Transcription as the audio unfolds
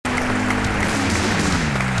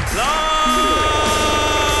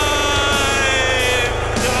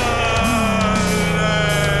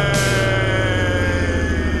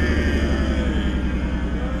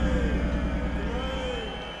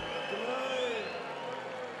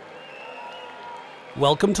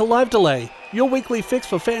Welcome to Live Delay, your weekly fix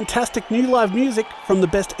for fantastic new live music from the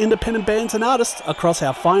best independent bands and artists across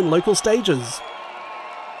our fine local stages.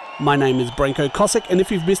 My name is Branko Kosick, and if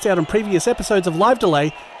you've missed out on previous episodes of Live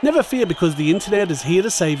Delay, never fear because the internet is here to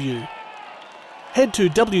save you. Head to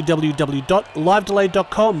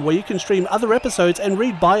www.livedelay.com where you can stream other episodes and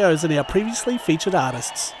read bios in our previously featured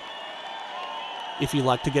artists. If you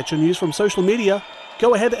like to get your news from social media,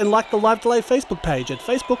 go ahead and like the Live Delay Facebook page at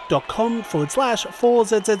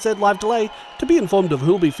facebook.com/4ZZZ Live Delay to be informed of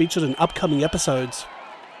who will be featured in upcoming episodes.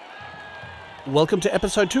 Welcome to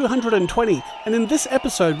episode 220, and in this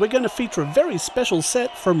episode we're going to feature a very special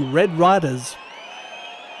set from Red Riders.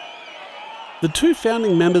 The two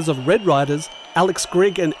founding members of Red Riders, Alex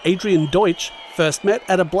Grigg and Adrian Deutsch, first met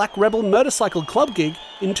at a Black Rebel motorcycle club gig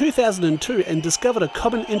in 2002 and discovered a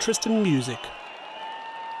common interest in music.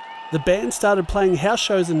 The band started playing house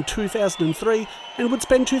shows in 2003 and would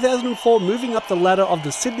spend 2004 moving up the ladder of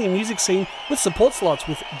the Sydney music scene with support slots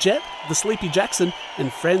with Jet, The Sleepy Jackson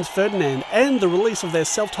and Franz Ferdinand, and the release of their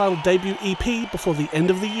self-titled debut EP before the end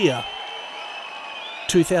of the year.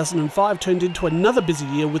 2005 turned into another busy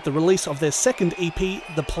year with the release of their second EP,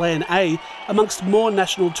 The Plan A, amongst more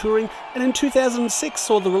national touring, and in 2006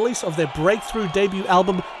 saw the release of their breakthrough debut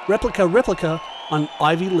album, Replica Replica, on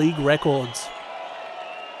Ivy League Records.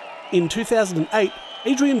 In 2008,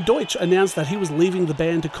 Adrian Deutsch announced that he was leaving the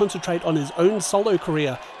band to concentrate on his own solo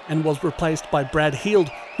career and was replaced by Brad Heald,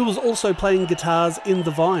 who was also playing guitars in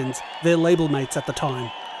The Vines, their label mates at the time.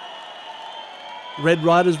 Red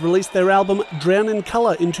Riders released their album Drown in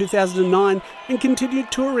Colour in 2009 and continued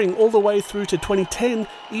touring all the way through to 2010,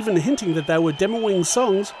 even hinting that they were demoing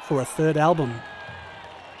songs for a third album.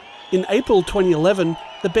 In April 2011,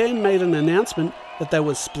 the band made an announcement that they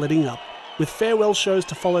were splitting up, with farewell shows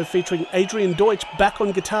to follow featuring Adrian Deutsch back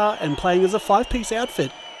on guitar and playing as a five-piece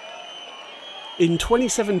outfit. In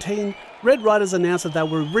 2017, Red Riders announced that they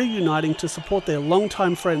were reuniting to support their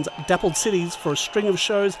longtime friends Dappled Cities for a string of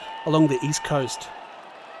shows along the East Coast.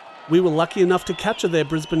 We were lucky enough to capture their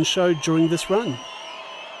Brisbane show during this run.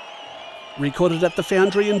 Recorded at the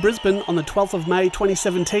Foundry in Brisbane on the 12th of May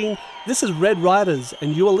 2017, this is Red Riders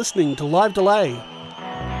and you are listening to Live Delay.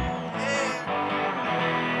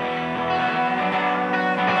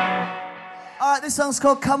 This song's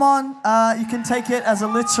called Come On. You can take it as a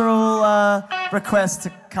literal request to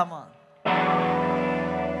come on.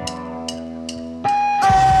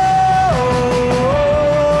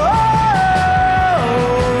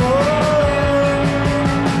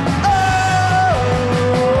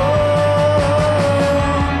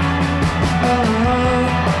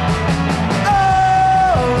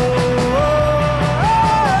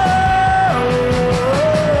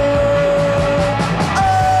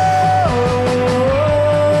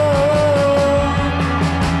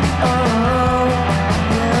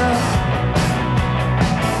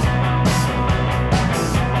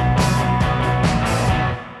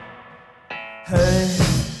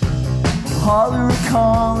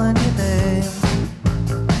 Calling your name,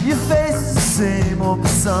 your face is the same, but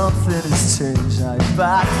something has changed. Now you're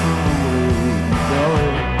back from the way you're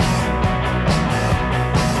going.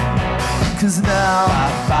 'Cause now I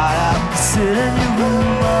sit in your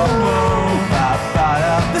room alone.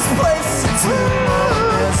 This place is a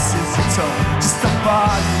tomb, this is a tomb. Just a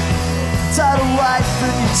body, tired of life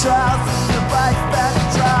and your trousers, your life back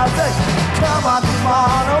trousers. Come on, come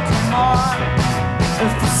on, oh come on.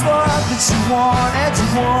 If it's love that you want and you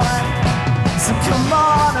want, so come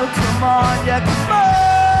on, oh come on, yeah come on.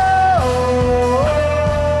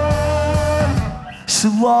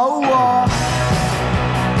 Shalom.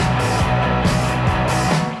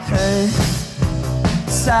 Hey,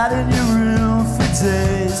 sat in your room for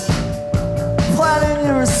days, planning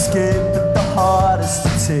your escape, but the hardest to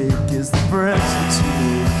take is the breath that you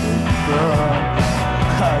need when you burn,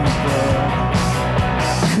 how you burn.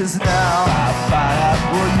 'Cause now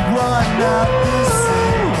well, you run out the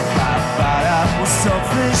same. Well,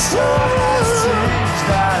 something sure has changed.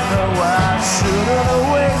 I know I shouldn't have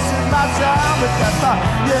wasted my time, but that's not,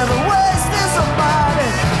 yeah, the waste is of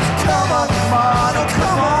mine. Come on, come on, oh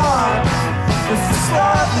come on. If it's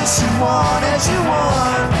love that you want and you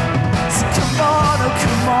want, so come on, oh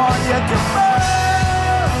come on, yeah, come on.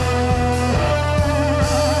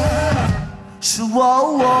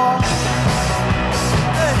 Shalom.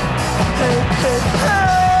 Hey, hey, hey.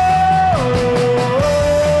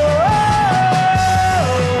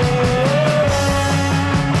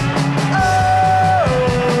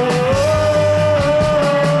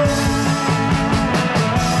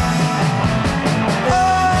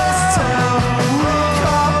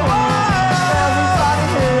 Everybody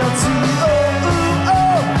hail to you, oh,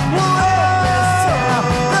 oh, oh,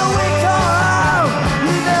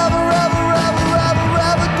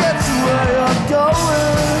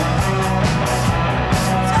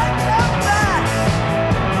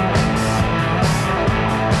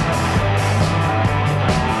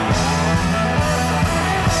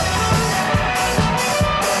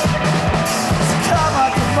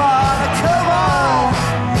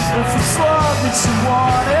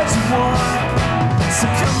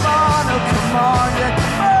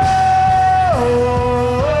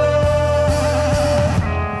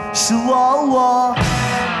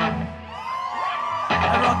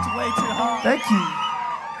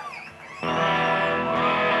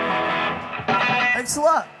 Thanks a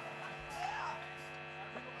lot.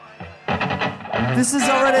 This is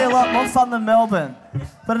already a lot more fun than Melbourne,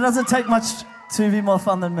 but it doesn't take much to be more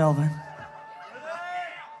fun than Melbourne.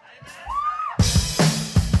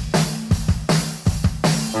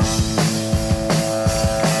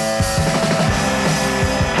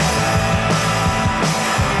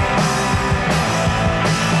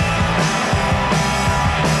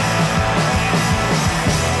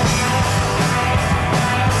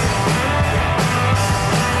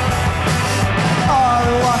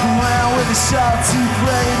 Sharp tooth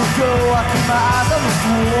ready to go. I keep my eyes on the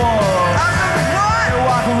floor. I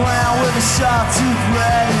walk around with a sharp tooth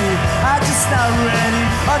ready. I'm just not ready.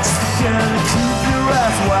 I just forget to keep your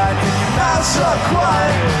ass wide and your mouth shut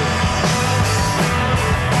quiet.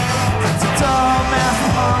 It's a dumbass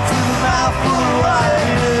punk with a mouth full of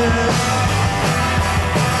riot.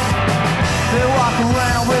 They walk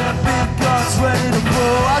around with the big guns ready to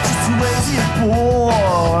blow. I'm just too lazy and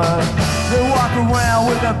bored. They walk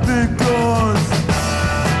around with their big guns.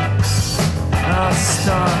 I'm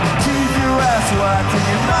stunned. Keep your ass whacked and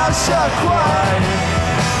your mouth shut quiet.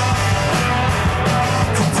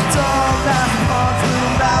 It's a dumbass punk with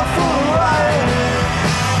a mouth full of riot.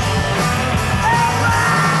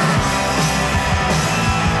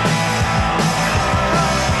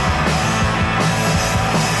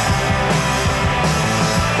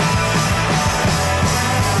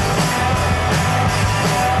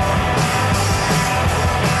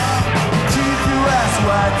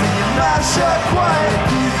 And your mouth shut quiet,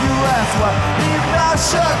 keep your ass wide. And your mouth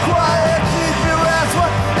shut quiet, keep your ass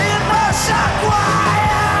wide. And your mouth shut quiet.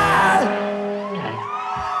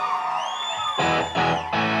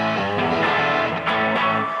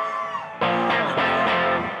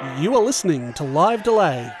 You are listening to Live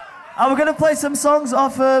Delay. We're going to play some songs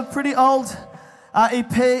off a pretty old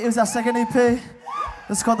EP. It was our second EP.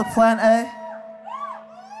 It's called The Plan A.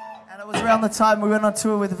 And it was around the time we went on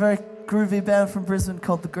tour with a very groovy band from Brisbane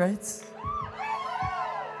called The Greats.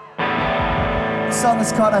 The song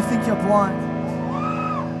is called I Think You're Blind.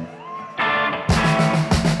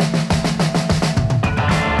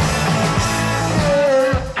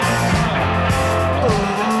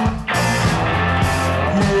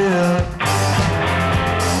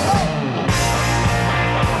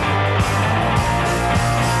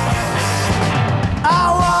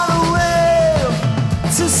 I wanna live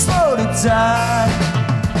to slow to die.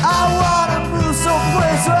 I wanna move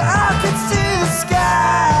someplace where I can see the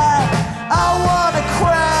sky. I wanna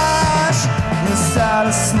crash inside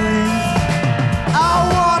of sleep. I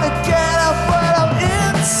wanna get up, but I'm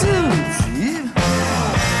in too deep.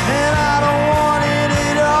 And I don't want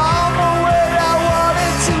it all my way. I want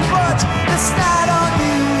it too much. It's not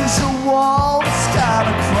unusual. It's kind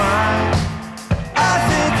of crime. I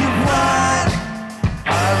think you're blind.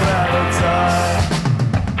 I'd rather die.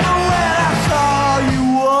 When I call you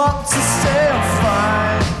up to say I'm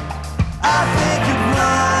fine, I think you're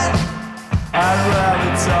blind. I'd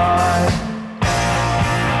rather die.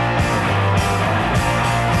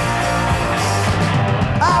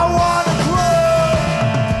 I wanna grow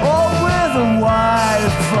old with a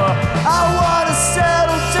wide front. I wanna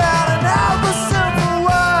settle down and have a simple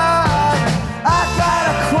ride. I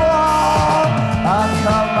gotta crawl. I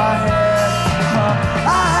cut my head.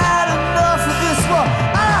 I had enough of this one.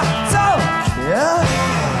 I don't care.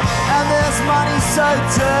 And this money's so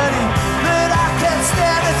dirty that I can't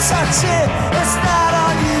stand to touch it. It's not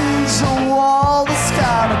unusual, this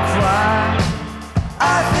kind of crime. I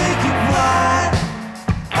think you're blind.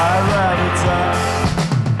 I'd rather die.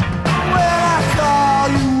 When I call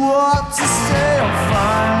you up to say I'm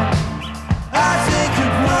fine, I think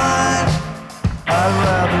you're blind. I'd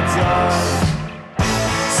rather die.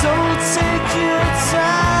 So take your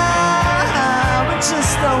time and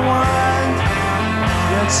just unwind.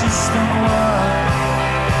 Yeah, just unwind.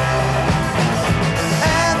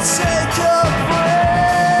 And take a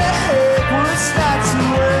break. Well, it's not too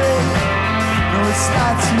late. No, it's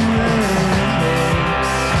not too late.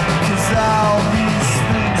 'Cause all these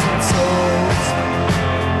things I'm told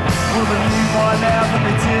will believe more now than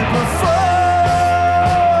they did before.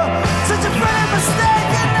 Such a pretty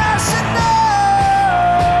mistake and I should know.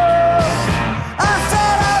 I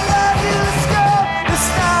said I love you, let's go. It's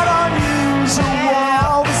not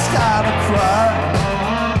unusual, this kind of cry.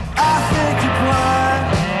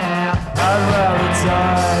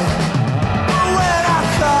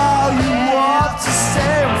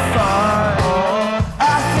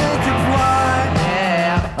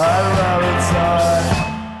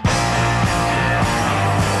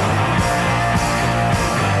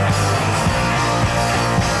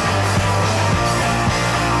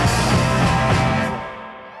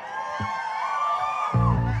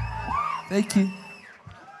 Thank you.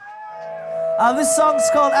 This song's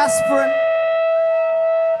called Aspirin.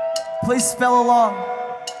 Please spell along.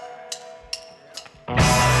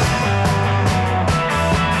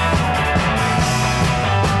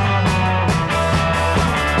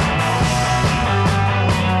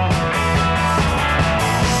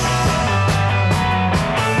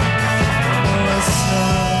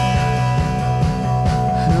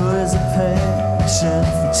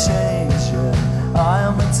 For change, yeah. I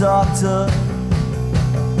am a doctor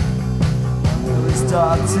who is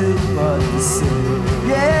doctored but the same.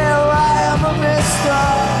 Yeah, I am a mister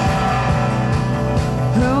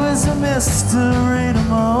who is a mystery to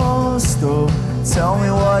most. Oh, tell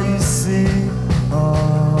me what you see.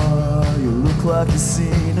 Oh, you look like you've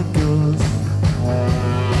seen a ghost.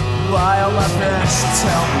 Lie on my bench,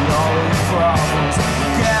 tell me all of your problems.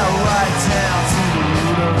 Get right down to the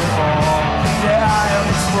root of it all. Yeah, I am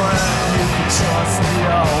a friend, you can trust me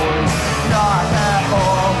always. Not at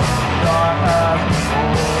all, not at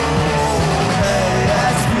all.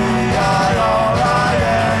 A-S-P-I-R-I-N,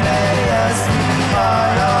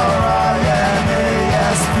 A-S-P-I-R-I-N,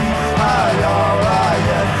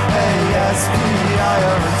 A-S-P-I-R-I-N, A-S-P-I-R-I-N,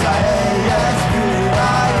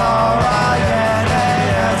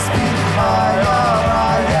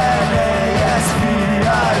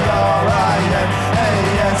 A-S-P-I-R-I-N,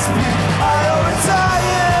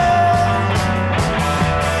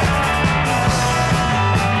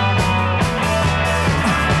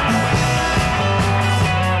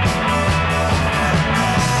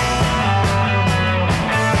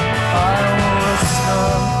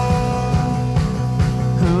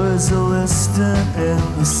 a listing in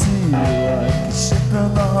the sea, like a ship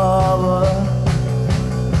in the harbor.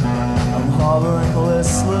 I'm harboring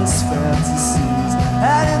listless fantasies,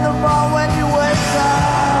 and in the morning when you wake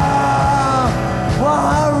up, well,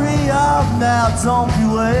 hurry up now, don't be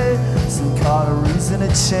late. Some kind of reason to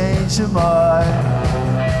change your mind,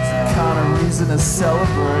 some kind of reason to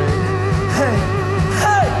celebrate. Hey,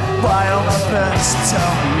 hey, lie on my bench,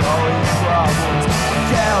 tell me all your problems.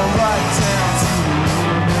 Get right down to the root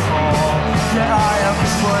of it all. Yeah, I am a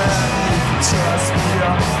friend, you can trust me.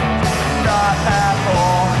 Not at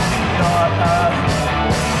all, not at all.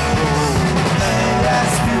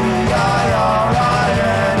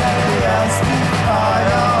 A-S-P-I-R-I-N,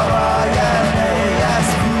 A-S-P-I-R-I-N,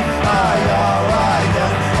 A-S-P-I-R-I-N,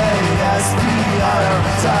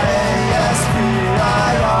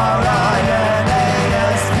 A-S-P-I-R-I-N,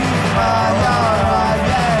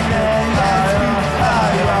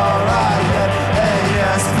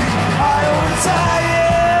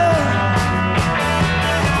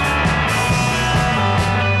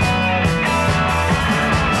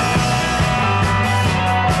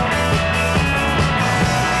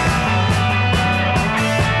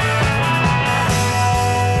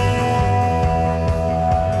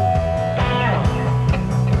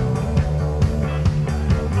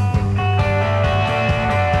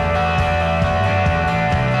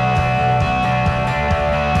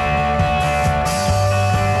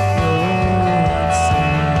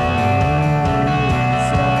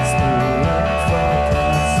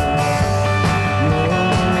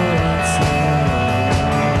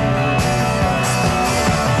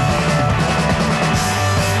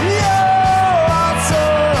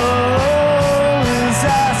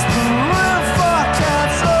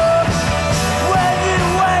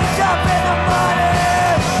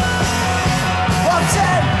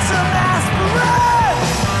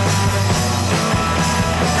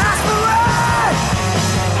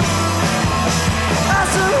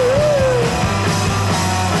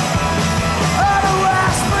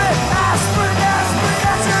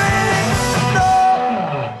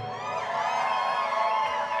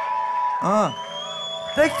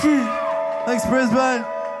 Thank you. Thanks, Brisbane.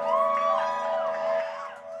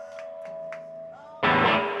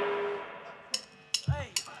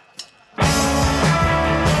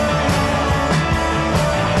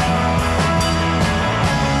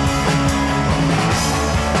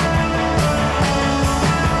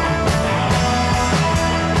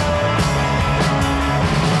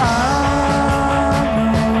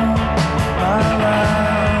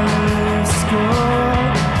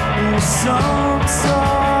 Some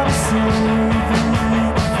sort of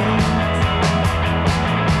soothing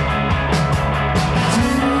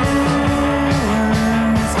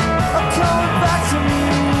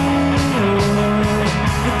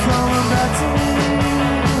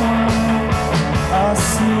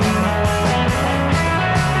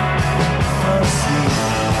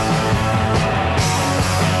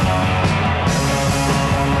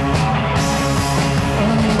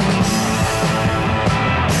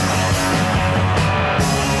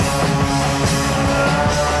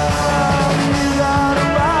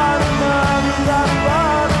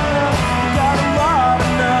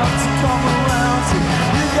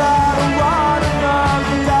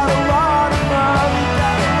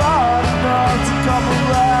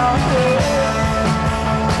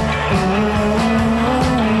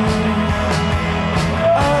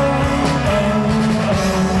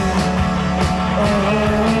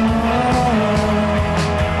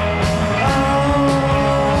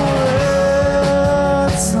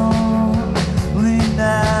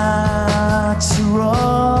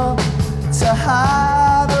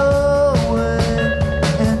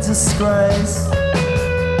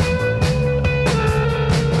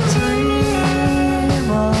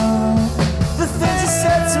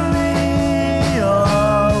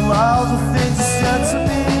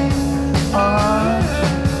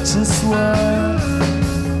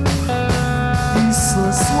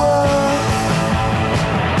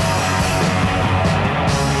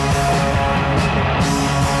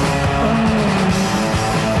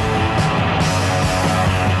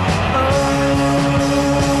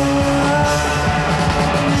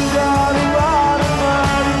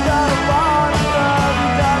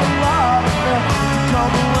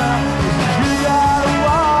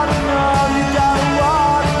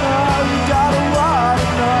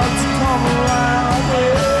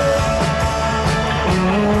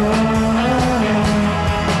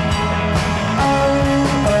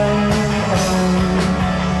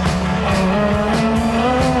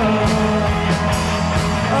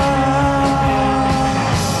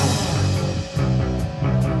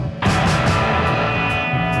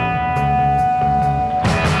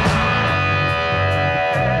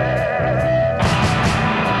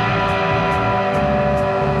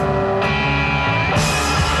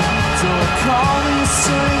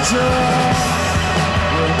stranger.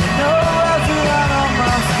 When you know everything on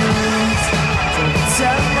my face, don't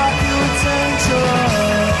pretend like you're a danger.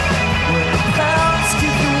 When your parents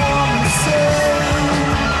keep you warm and safe,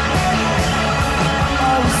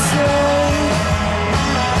 I would say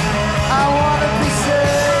I wanna be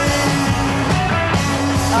safe.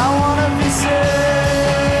 I wanna be safe.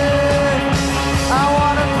 I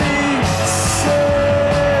wanna be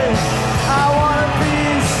safe. I wanna be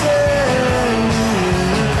safe.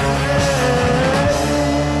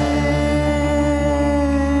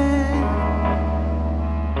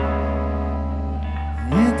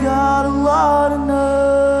 You got a lot of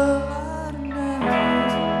nerve.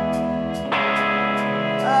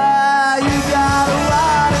 You got a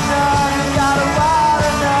lot of nerve. You got a lot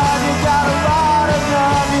of nerve. You got a lot of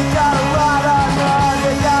nerve. You got a lot of nerve. You got a lot of nerve.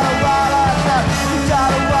 You got a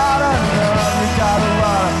lot of nerve. You got a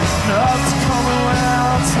lot of nerve to come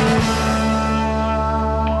around to.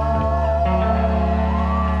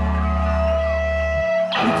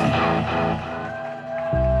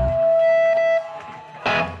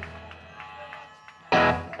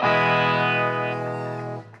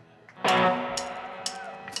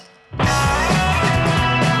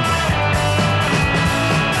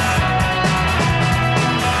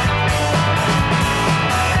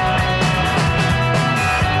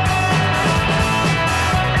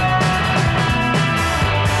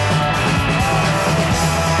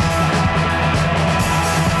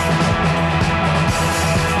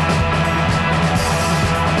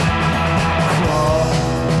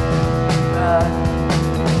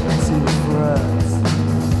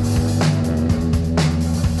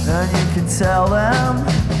 Tell them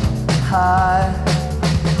hi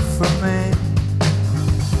from me,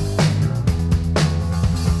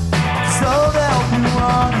 so they'll be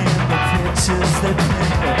wrong in the pictures they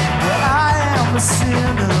paint. But I am the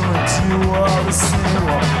sinner and you are the sinner.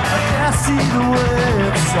 I guess either way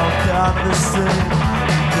it's all kind of the same.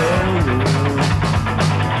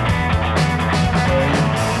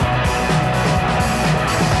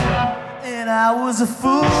 And I was a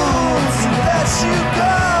fool to let you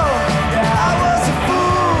go. I was a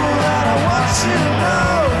fool and I want you to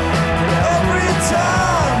know that every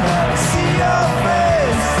time that I see your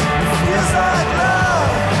face, it feels like love,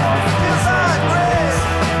 it feels like grace.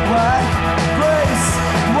 Why grace?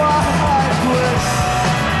 Why grace?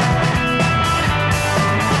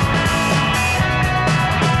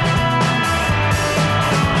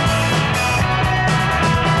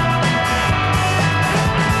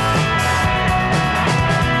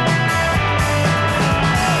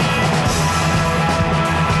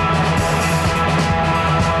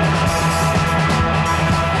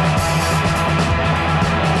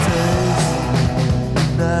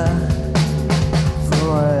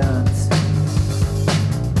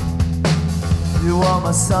 My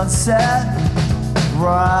sunset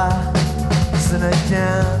rising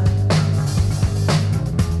again.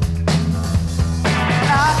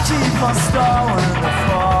 I keep on stalling and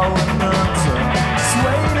falling under, just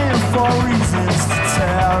waiting for reasons to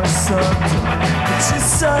tear us under. But just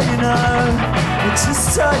so you know,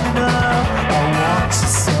 I want you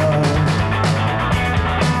so.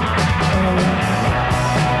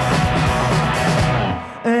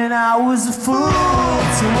 And I was a fool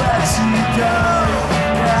to let you go.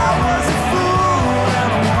 Yeah, I was a fool and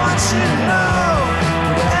I want you to know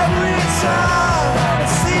that every time I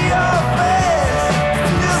see your face,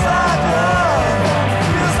 it feels like love, it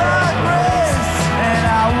feels like grace. And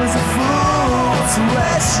I was a fool to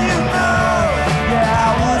let you know. Yeah,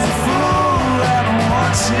 I was a fool and I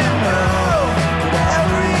want you to know that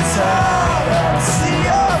every time I see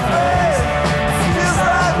your face, it feels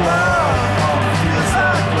like love, it feels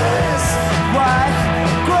like grace. Why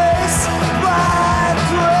grace? Why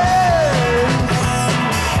grace?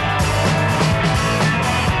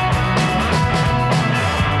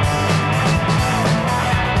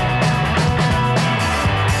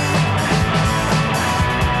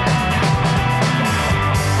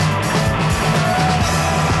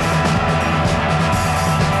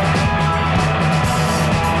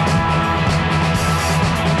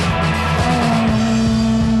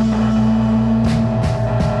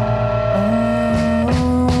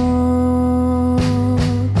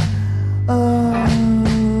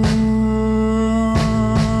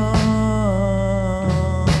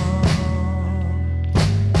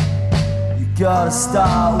 Gotta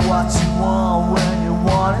start what you want when you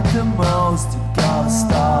want it the most. You gotta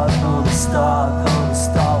start, know the start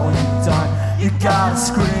when you're done. You gotta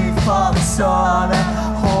scream for the Son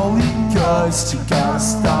and Holy Ghost. You gotta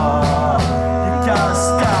start, you gotta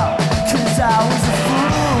stop. 'Cause I was a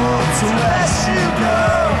fool to let you go.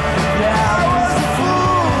 Yeah, I was a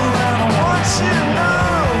fool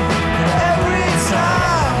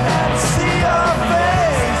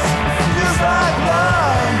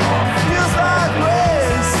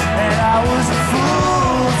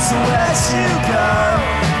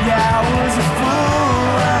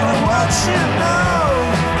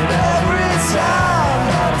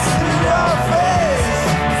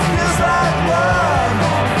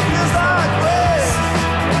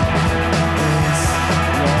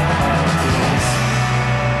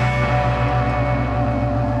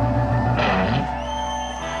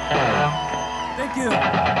you.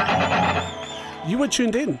 You were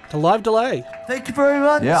tuned in to Live Delay. Thank you very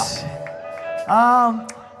much. Yeah.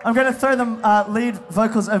 I'm going to throw the lead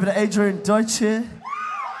vocals over to Adrian Deutsch here.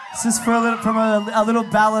 This is from a little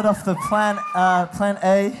ballad off the Plan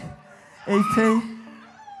A EP.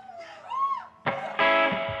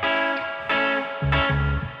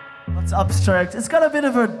 It's abstract. It's got a bit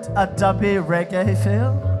of a dubby reggae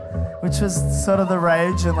feel, which was sort of the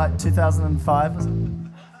rage in like 2005.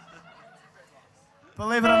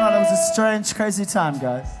 Believe it or not, it was a strange, crazy time,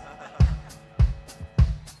 guys.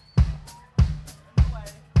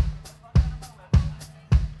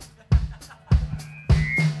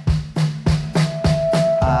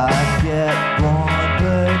 I get born,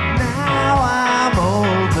 but now I'm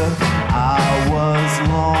older. I was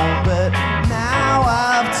alone, but now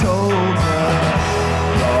I've told her.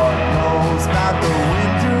 Lord knows about the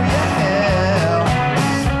wind through your hair.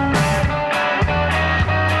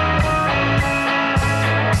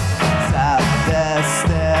 Sat there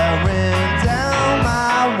staring down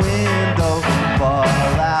my window,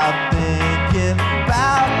 fall out thinking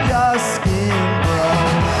about your skin, bro.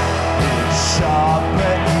 It's sharp,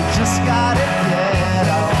 but you just gotta get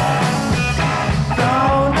up. No,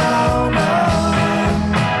 no, no,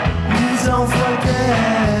 you don't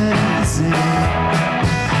forget easy.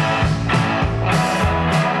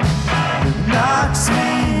 It knocks me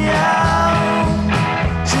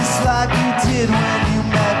out, just like you did when you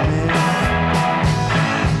met me.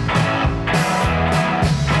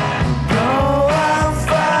 Though I'm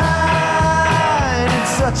fine,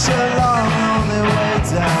 it's such a long, lonely way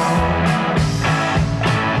down.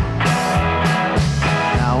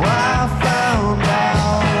 Now I found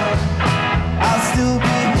out I'll still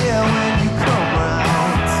be here when you come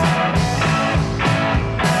round.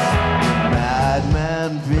 Your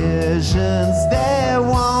madman visions, they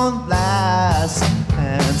won't last.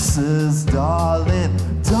 Answers, darling,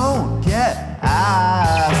 don't get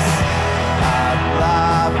asked. I'd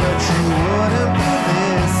lie, but you wouldn't be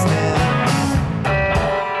listening.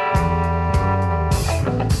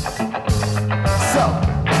 So,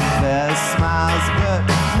 there's smiles, but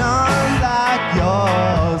none like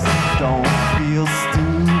yours. Don't feel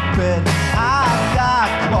stupid, I've got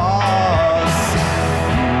claws.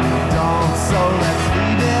 You don't, so let's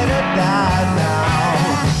leave it at that now.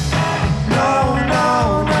 No, no,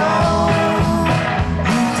 no,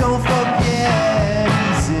 you don't forget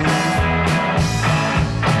easy.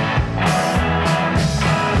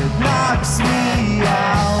 It knocks me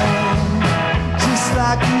out, just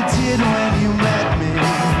like you did when you met me.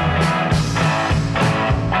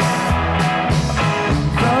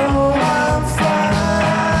 Though I'm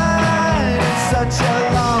fine, it's such a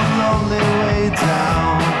long, lonely way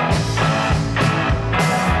down.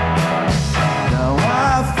 Now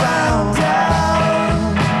I found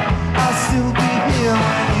out I'll still be here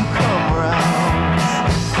when you come round.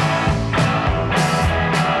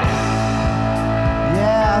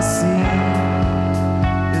 Yeah, I see,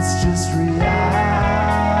 it's just reality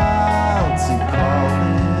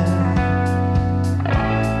calling.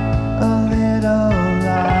 A little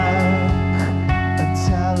like a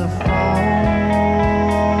telephone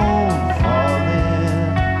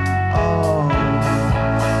falling. Oh,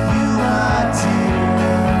 you, my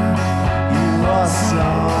dear, you are so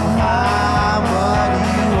high, but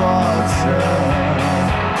you alter.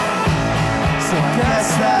 So guess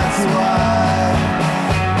that's why.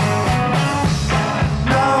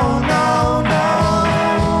 No, no, no,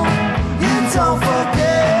 you don't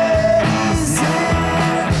forget easy.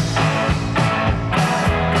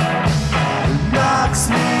 It knocks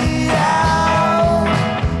me out,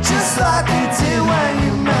 just like you did when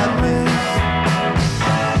you met me.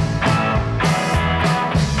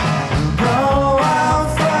 Though I'm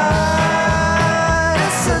fine,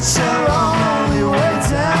 it's such a long, lonely way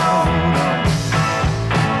down.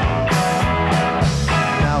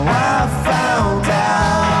 Now I found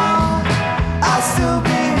out I'll still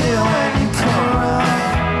be here when you come around.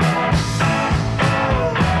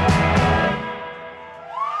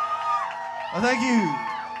 Oh, thank you.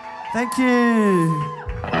 Thank you.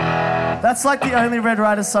 That's like the only Red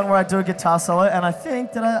Rider song where I do a guitar solo, and I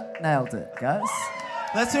think that I nailed it, guys.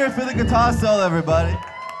 Let's hear it for the guitar solo, everybody.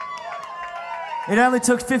 It only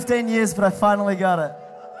took 15 years, but I finally got it.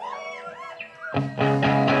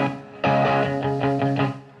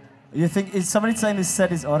 You think, is somebody saying this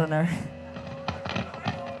set is ordinary?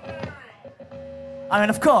 I mean,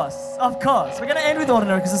 of course. We're gonna end with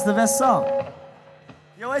ordinary because it's the best song.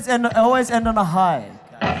 You always end on a high.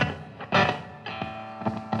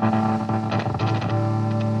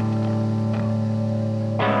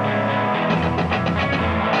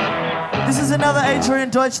 This is another Adrian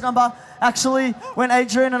Deutsch number. Actually, when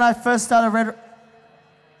Adrian and I first started Red...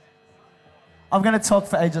 I'm going to talk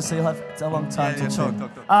for ages, so you'll have a long time to talk.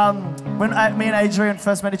 When me and Adrian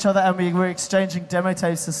first met each other and we were exchanging demo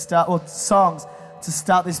tapes to start, or songs to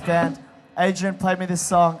start this band, Adrian played me this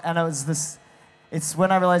song, and it was this... It's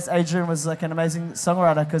when I realized Adrian was like an amazing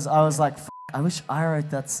songwriter, because I was like, I wish I wrote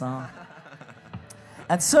that song.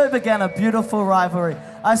 And so began a beautiful rivalry.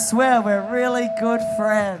 I swear we're really good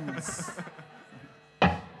friends.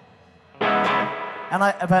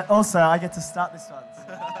 But also I get to start this one.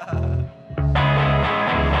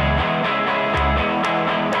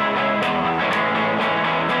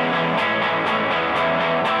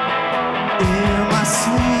 In my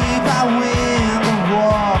sleep I win the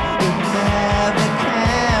war that never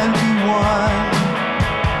can be won.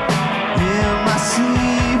 In my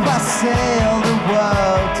sleep I sail the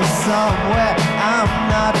world to somewhere I'm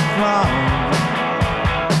not from.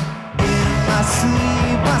 In my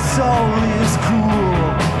sleep my soul is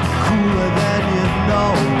cool, cooler than you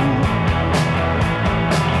know.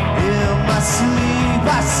 In my sleep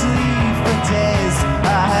I sleep for days,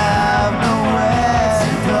 I have nowhere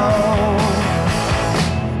to go.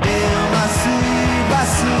 I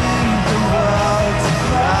sleep the world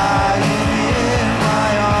lying in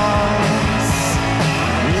my arms.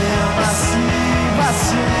 In my sleep I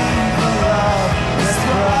sleep a love that's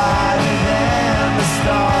brighter than the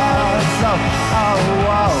stars.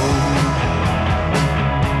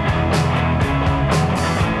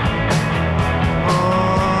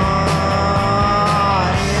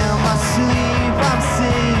 In my sleep I'm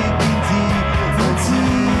sinking deep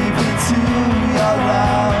into your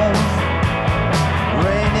love.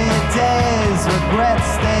 Days, regrets,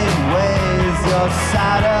 stained ways, your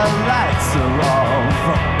satellites are off.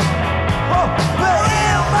 But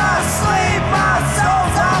in my sleep, my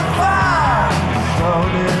soul's on fire,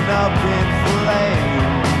 burning up in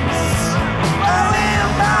flames. Oh, in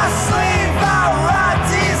my sleep, I write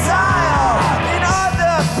desire in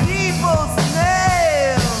other people's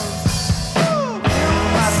names. In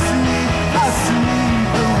my sleep, I sleep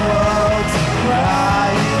the world's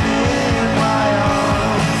crying in my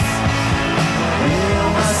arms.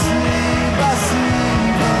 I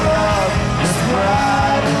sleep a love that's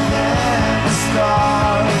brighter than the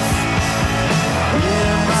stars.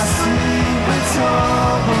 In my sleep it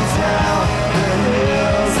tumbles down the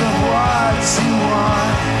hills of what you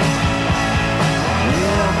want.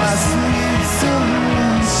 In my sleep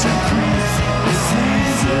solution creeps it's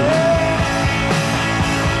easy.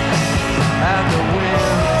 And the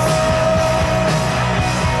wind,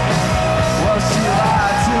 well, she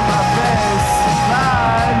lied to my face,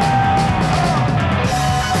 lied.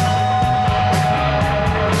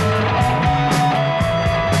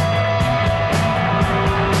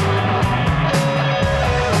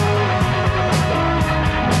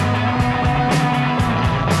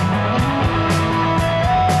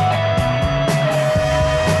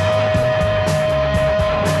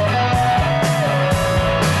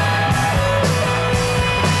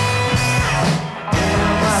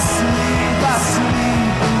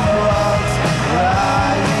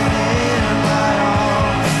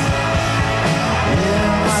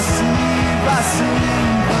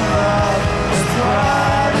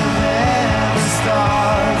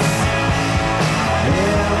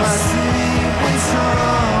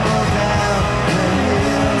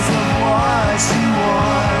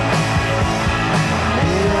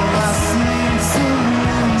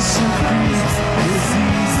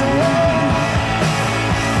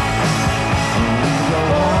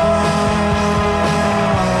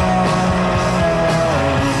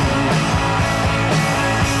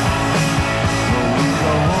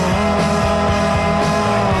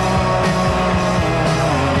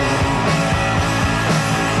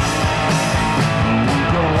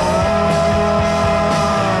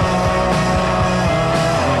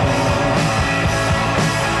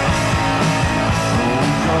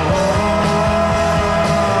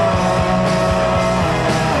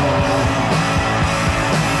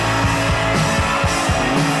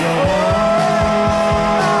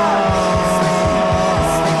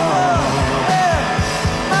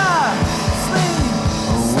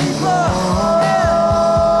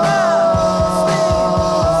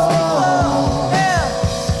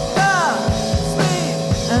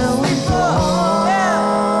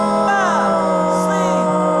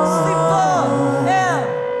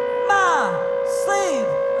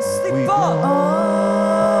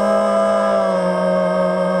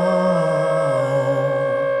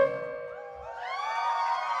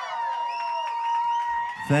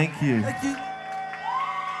 Thank you. Thank you.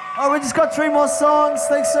 Oh, we just got 3 more songs.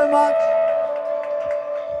 Thanks so much.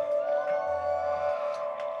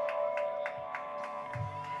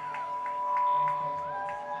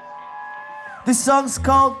 This song's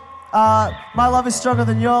called My Love is Stronger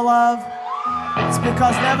Than Your Love. It's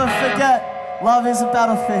because never forget, love is a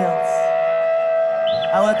battlefield.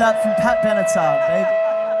 I learned that from Pat Benatar, baby.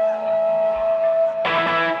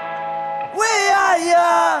 We are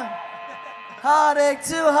young, heartache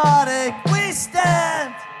to heartache, we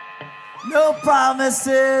stand. No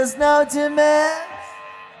promises, no demands.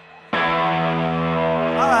 All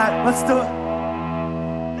right, let's do it.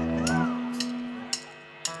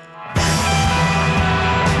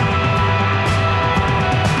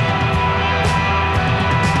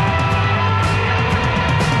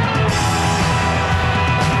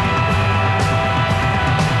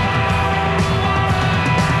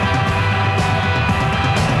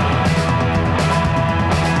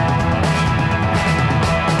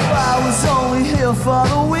 For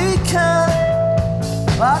the weekend,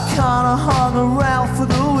 I kinda hung around for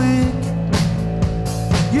the week.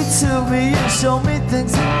 You took me, you showed me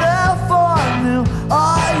things I never knew.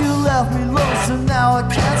 Oh, you left me lonesome, now I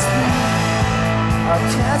can't speak. I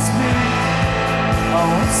can't speak. I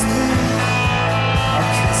won't speak. I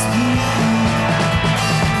can't speak.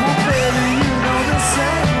 Well, baby, you know this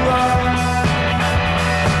ain't right.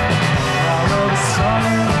 My love is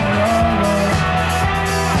stronger than your love.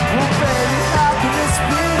 Well, baby, how can this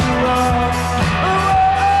be wrong? Oh,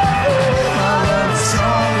 my love is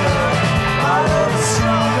stronger. My love is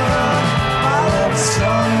stronger. My love is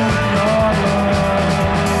stronger than your love.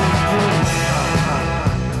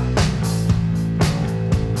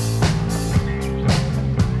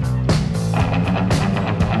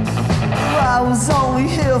 I was only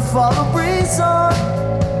here for the reason.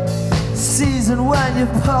 Season when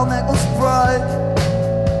your pearl necklace broke.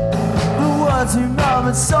 Words we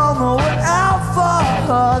murmured so no one out for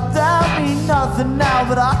her. That mean nothing now,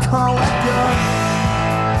 but I can't let go.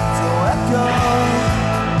 Don't let go.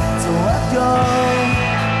 Don't let go.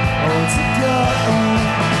 Oh, to go.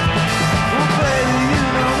 Oh, baby, you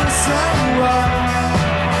know this ain't right.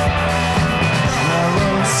 My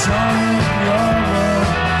love is stronger than your love.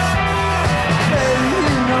 Baby,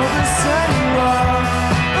 you know this ain't right.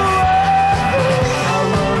 My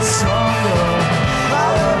love is stronger. My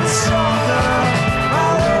love is stronger. My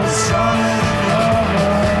love is stronger than your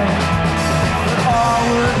love. But all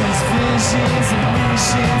of these visions and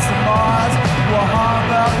missions to Mars were hung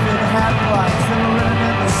up in headlights that were written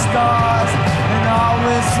in the stars. And all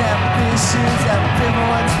this ambitions,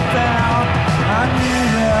 ambivalence bound. I knew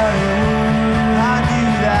that it would. I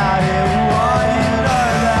knew that it would. You know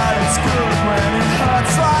that it's good when it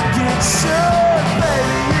hurts like it should.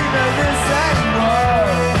 Baby, you know this ain't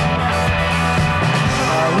right.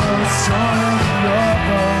 My love is stronger than your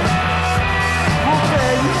love. Well,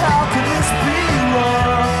 baby, how can this be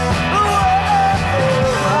wrong? Oh,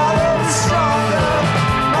 my love is stronger.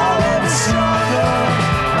 My love is stronger.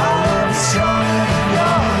 My love is stronger than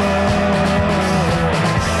your love.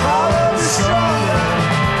 My love is stronger.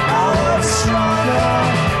 My love is stronger.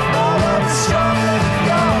 My love is stronger than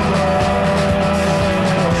your love.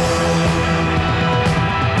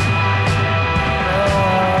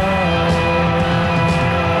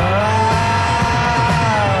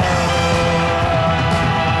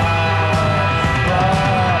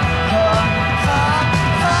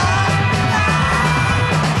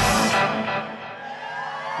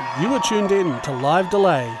 You were tuned in to Live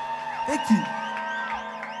Delay. Thank you.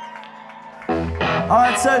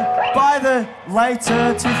 Alright, so by the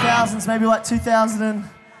later 2000s, maybe like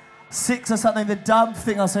 2006 or something, the dub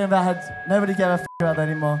thing I was talking about had nobody gave a f about that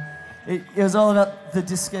anymore. It was all about the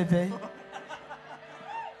disco beat.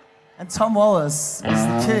 And Tom Wallace was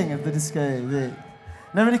the king of the disco beat.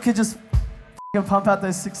 Nobody could just pump out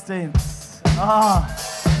those 16ths.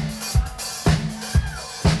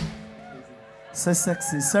 So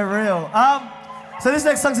sexy, so real. So this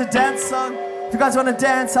next song's a dance song. If you guys want to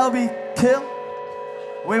dance, I'll be kill.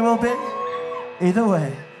 We will be. Either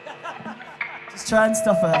way. Just try and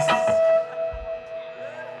stop us.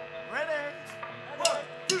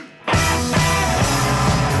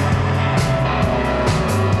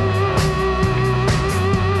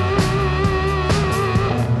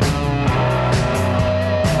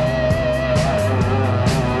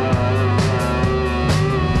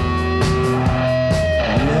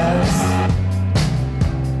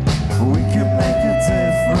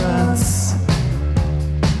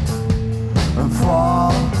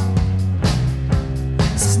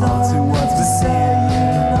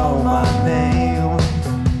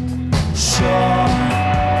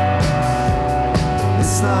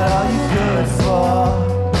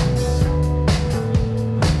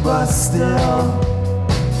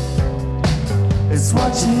 It's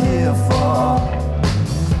what you're here for.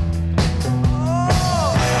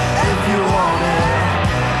 If you want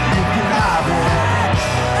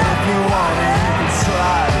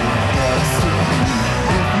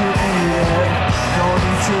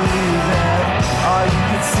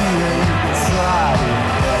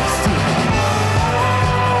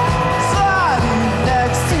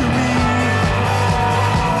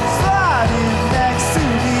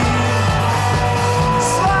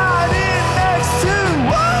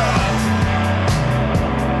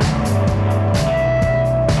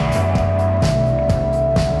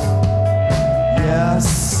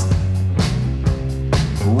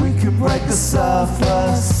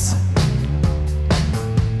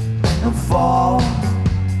fall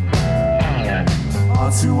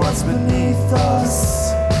onto what's beneath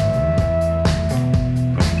us.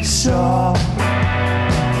 Sure,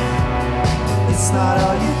 it's not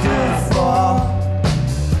all you're good for,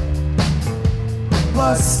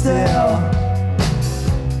 but still,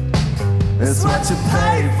 it's what you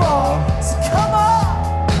pay for. So come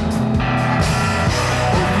on,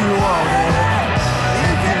 if you want it,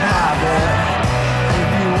 you can have it. If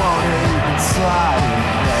you want it, you can slide it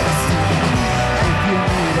next to me. If you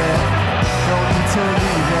need it, don't need to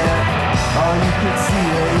leave it. Or you can see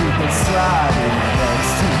it, you can slide it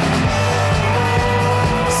next to me.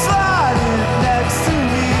 Slide it next to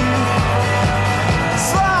me.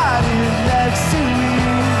 Slide it next to me.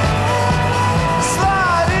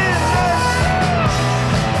 Slide it next.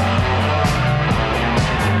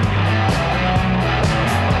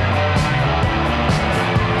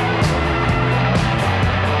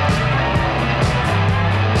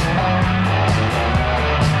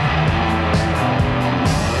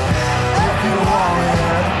 If you want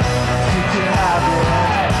it, you can have it.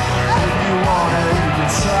 If you want it, you can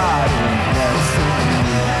slide it next to me.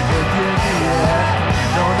 If you need it,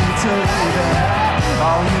 no need to leave it.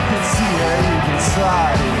 All you can see it, you can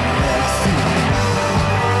slide it next to me.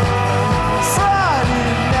 Slide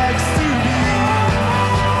it next to me.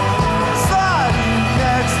 Slide it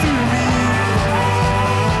next to me.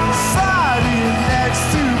 Slide it next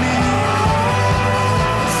to me.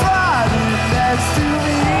 Slide it next to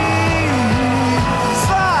me.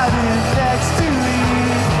 Slide it next to me.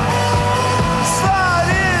 Slide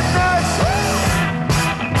it next to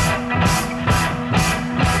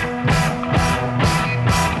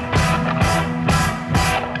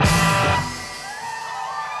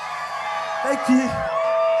Thank you.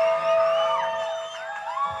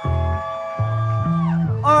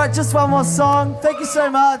 All right, just one more song. Thank you so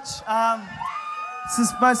much. This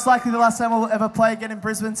is most likely the last time we'll ever play again in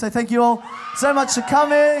Brisbane, so thank you all so much for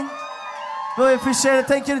coming. Really appreciate it.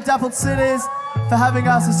 Thank you to Dappled Cities for having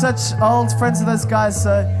us. We're such old friends of those guys,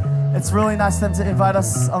 so it's really nice of them to invite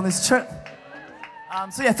us on this trip.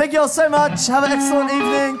 So yeah, thank you all so much. Have an excellent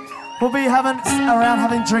evening. We'll be around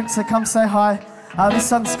having drinks, so come say hi. This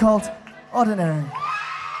song's called Ordinary.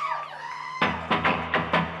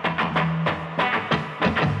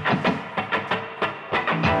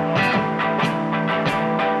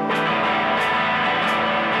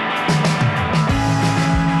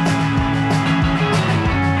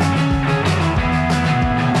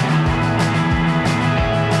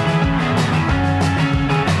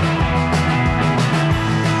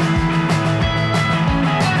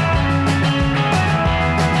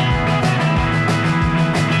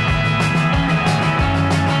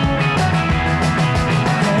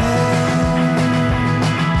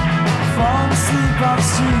 Falling asleep on the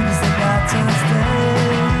street as the night turns day.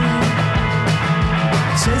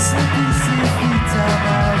 Chasing a piece of your feet down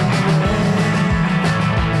alleyway.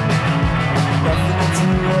 Nothing to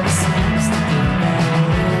what seems to be my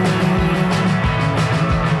way.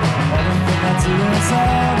 Everything I do is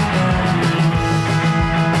ordinary.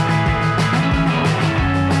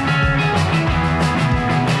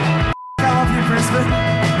 I love you, Brisbane.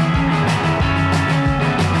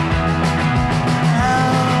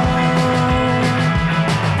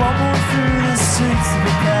 Bumbling through the streets of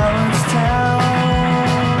a Paris town,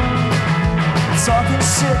 talking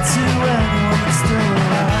shit to anyone that's still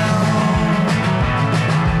around.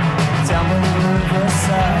 Down by the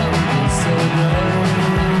riverside, it's so great.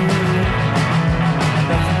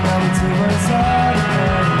 Nothing I would do was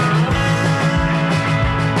ordinary.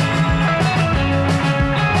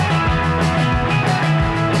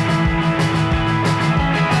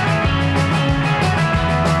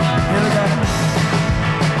 Here we go.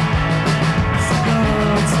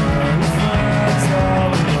 Solitary friends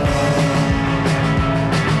all alone.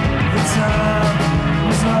 The time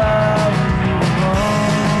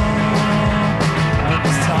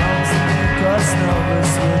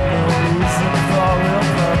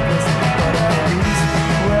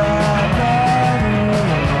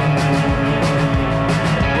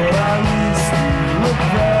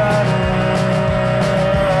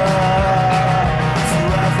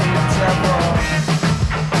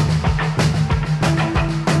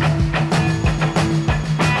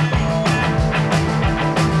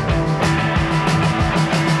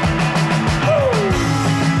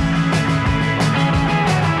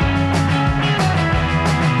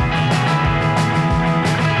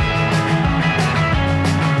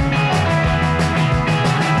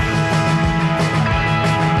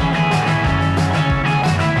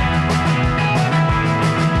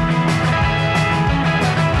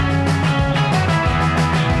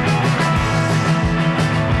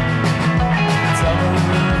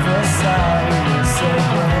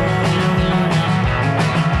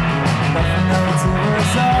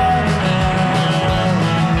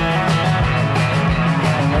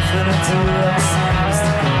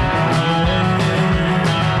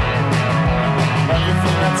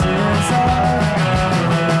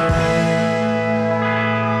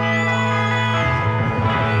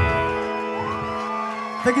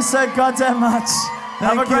you so goddamn much.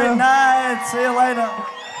 Have a great night. See you later.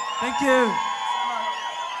 Thank you.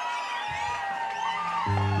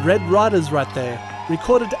 Red Riders right there,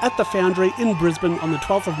 recorded at the Foundry in Brisbane on the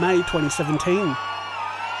 12th of May 2017.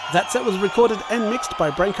 That set was recorded and mixed by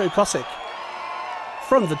Branko Kosic.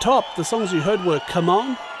 From the top, the songs you heard were Come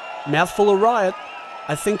On, Mouthful of Riot,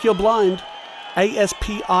 I Think You're Blind,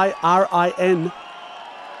 ASPIRIN,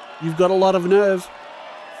 You've Got a Lot of Nerve,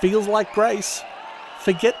 Feels Like Grace,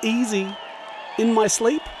 Forget Easy, In My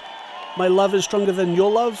Sleep, My Love is Stronger Than Your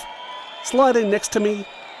Love, Slide In Next to Me,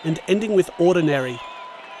 and ending with Ordinary.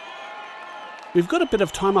 We've got a bit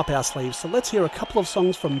of time up our sleeves, so let's hear a couple of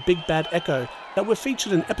songs from Big Bad Echo that were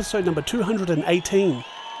featured in episode number 218.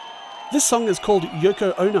 This song is called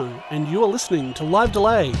Yoko Ono, and you are listening to Live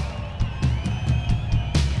Delay.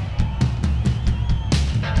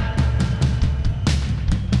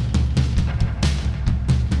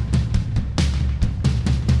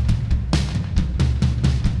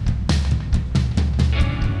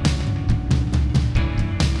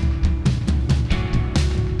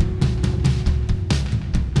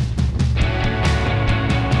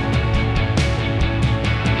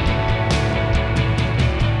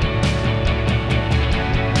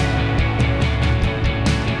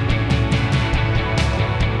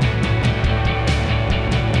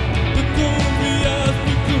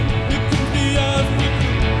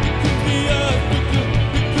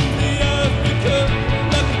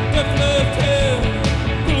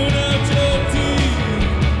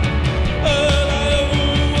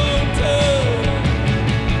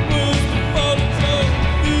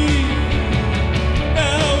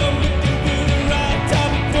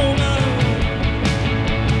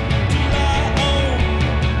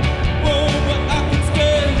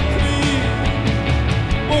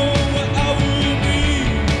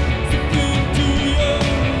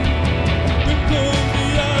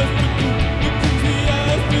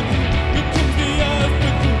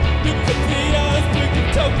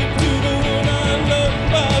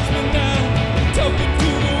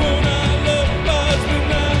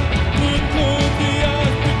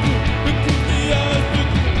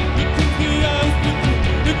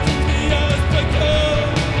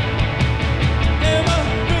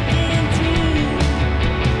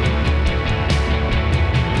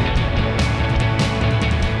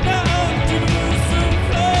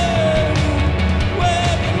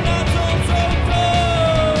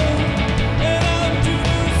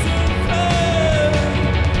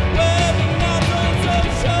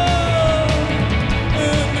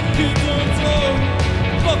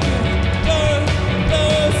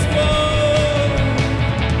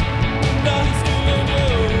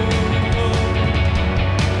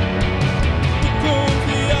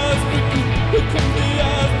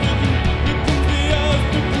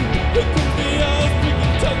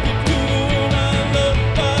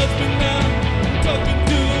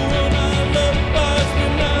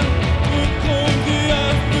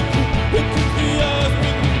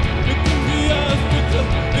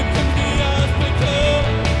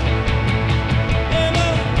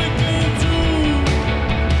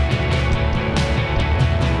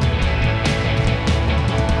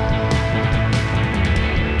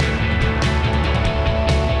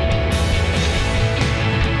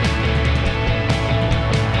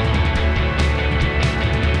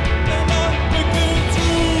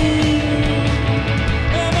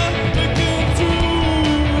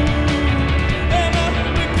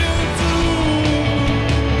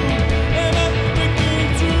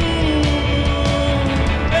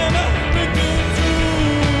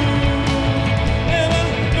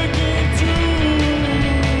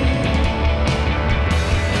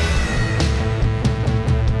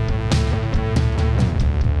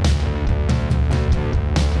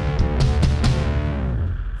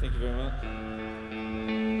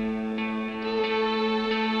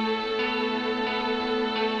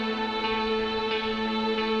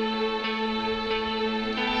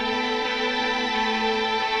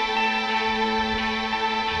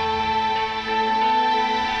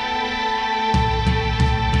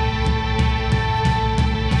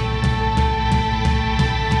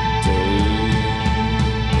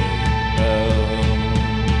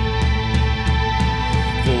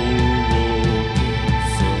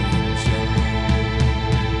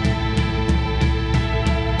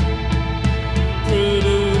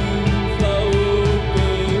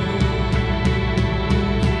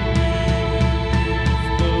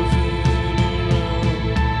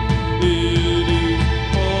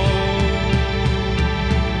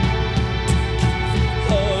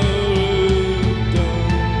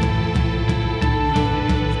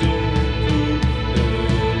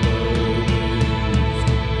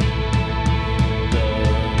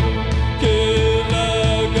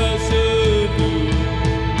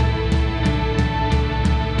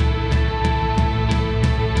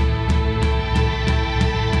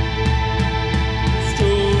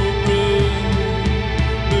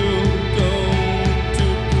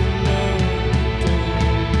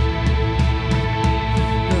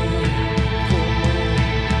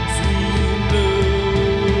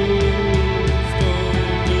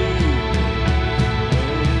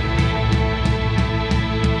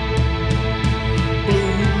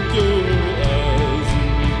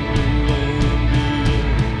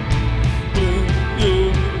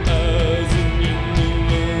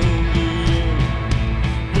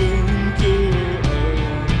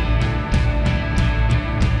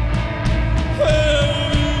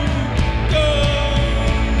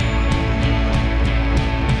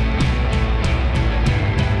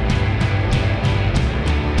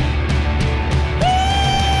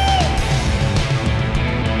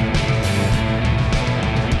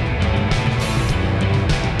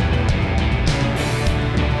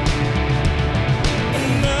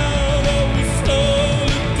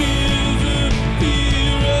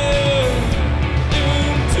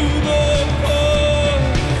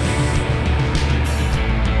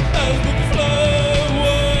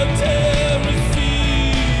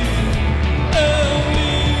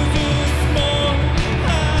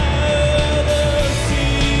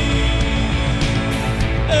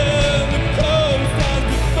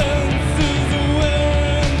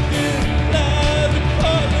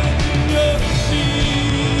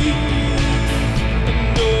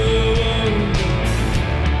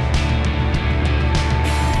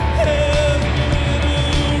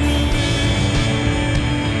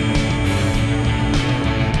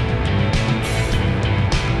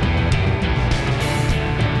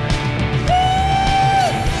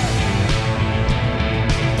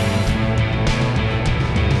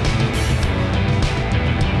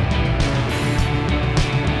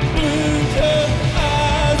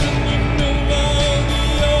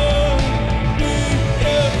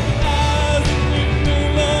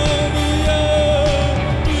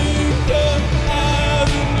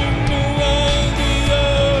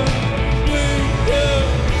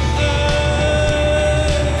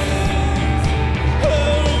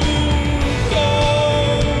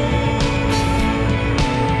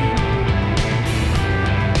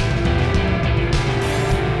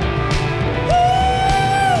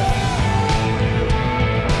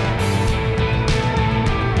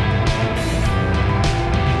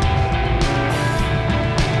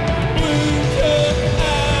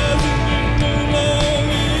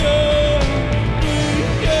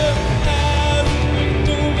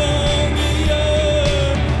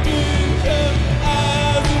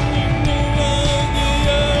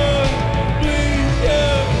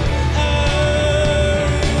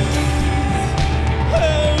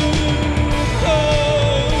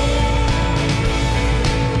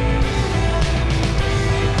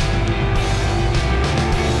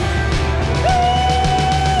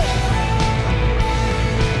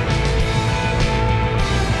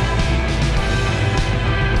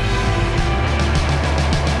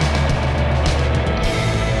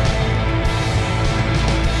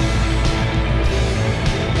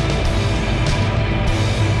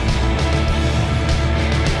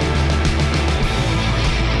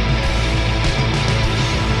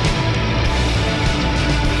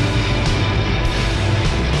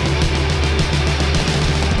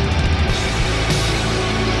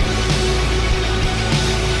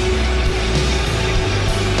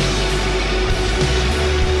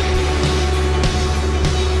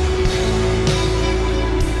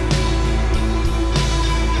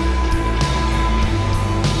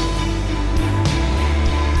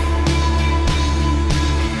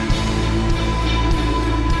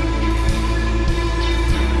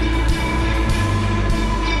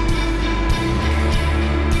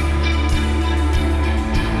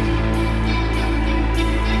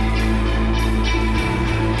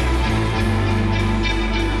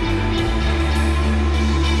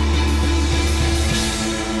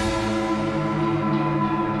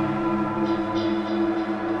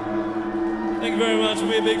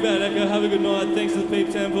 been Big Bad Echo. Have a good night. Thanks to the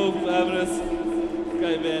Peep Temple for having us.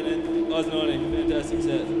 Great band, and Oz 90, fantastic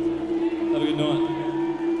set. Have a good night.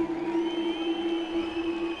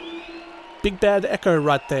 Big Bad Echo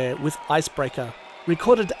right there with Icebreaker.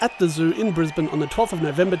 Recorded at the Zoo in Brisbane on the 12th of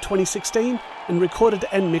November 2016 and recorded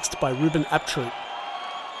and mixed by Ruben Aptroot.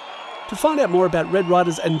 To find out more about Red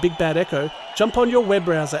Riders and Big Bad Echo, jump on your web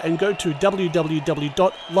browser and go to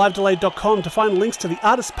www.livedelay.com to find links to the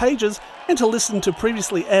artist pages and to listen to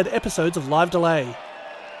previously aired episodes of Live Delay.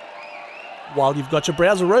 While you've got your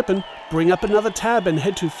browser open, bring up another tab and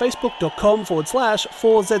head to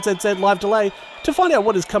facebook.com/4ZZZ Live Delay to find out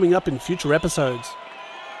what is coming up in future episodes.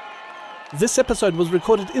 This episode was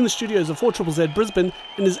recorded in the studios of 4ZZZ Brisbane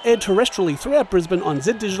and is aired terrestrially throughout Brisbane on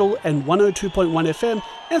Z Digital and 102.1 FM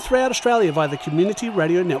and throughout Australia via the Community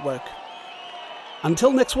Radio Network.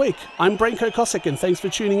 Until next week, I'm Branko Kosick and thanks for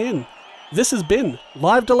tuning in. This has been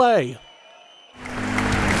Live Delay.